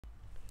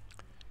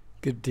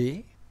Good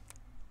day.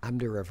 I'm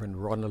the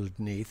Reverend Ronald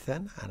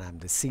Nathan, and I'm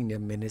the Senior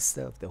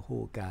Minister of the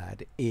Whole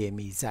God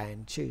AME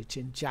Zion Church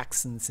in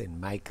Jackson, St.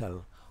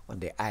 Michael, on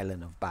the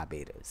island of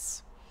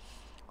Barbados.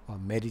 Our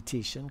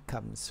meditation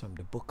comes from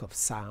the book of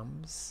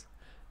Psalms,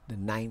 the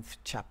 9th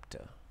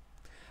chapter,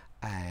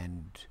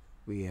 and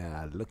we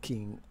are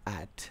looking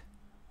at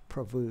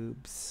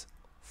Proverbs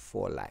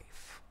for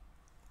life.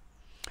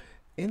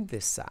 In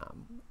this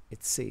psalm,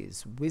 it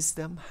says,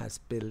 "Wisdom has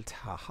built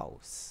her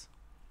house.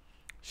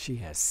 She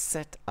has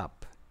set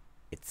up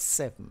its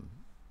 7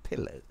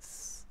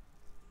 pillars."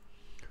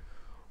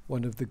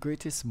 One of the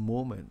greatest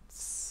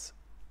moments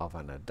of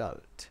an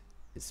adult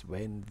is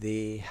when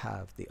they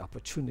have the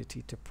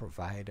opportunity to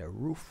provide a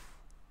roof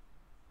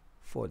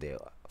for their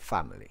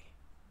family.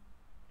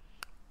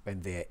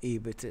 When they are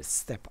able to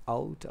step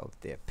out of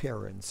their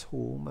parents'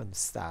 home and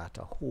start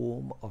a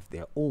home of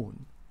their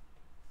own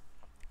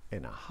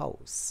in a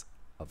house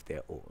of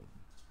their own.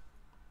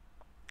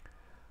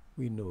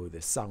 We know the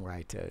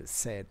songwriter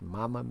said,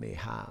 "Mama may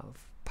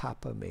have,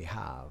 Papa may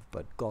have,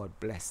 but God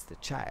bless the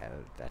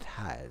child that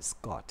has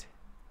got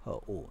her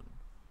own."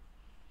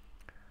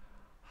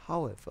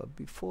 However,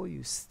 before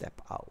you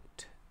step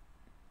out,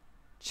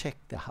 check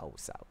the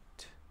house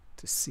out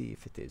to see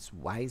if it is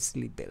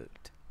wisely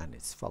built and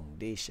its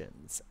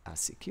foundations are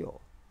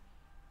secure.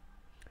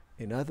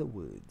 In other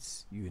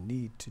words, you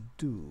need to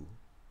do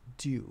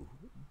due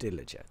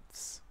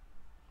diligence.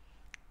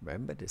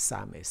 Remember, the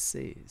psalmist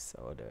says,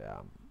 or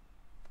the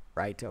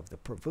writer of the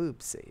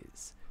Proverbs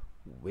says,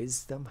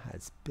 "Wisdom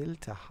has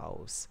built a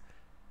house,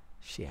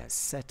 she has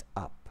set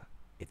up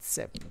its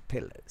 7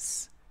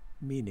 pillars,"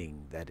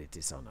 meaning that it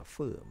is on a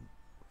firm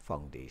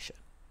foundation.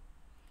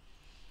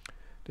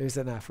 There's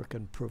an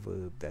African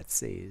proverb that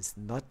says,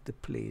 "Not the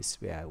place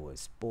where I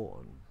was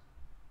born,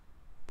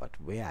 but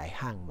where I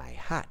hang my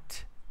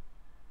hat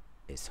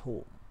is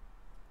home."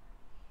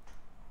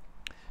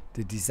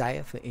 The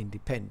desire for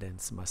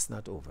independence must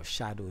not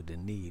overshadow the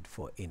need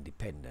for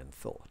independent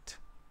thought.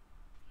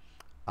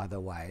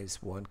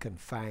 Otherwise, one can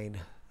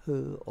find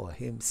her or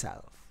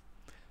himself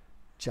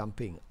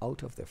jumping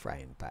out of the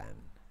frying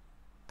pan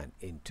and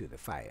into the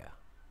fire.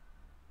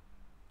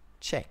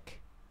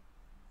 Check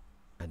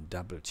and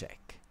double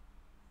check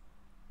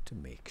to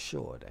make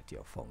sure that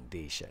your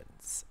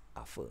foundations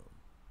are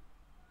firm.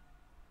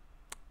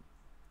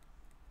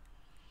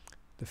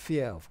 The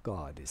fear of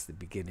God is the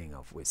beginning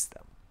of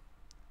wisdom.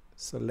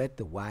 So let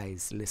the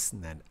wise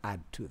listen and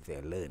add to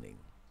their learning,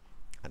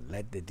 and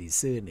let the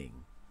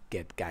discerning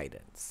get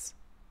guidance.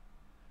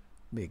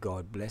 May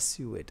God bless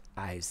you with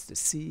eyes to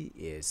see,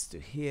 ears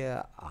to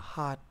hear, a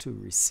heart to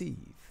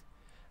receive,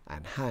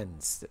 and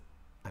hands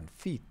and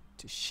feet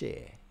to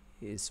share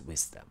His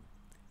wisdom.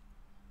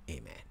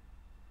 Amen.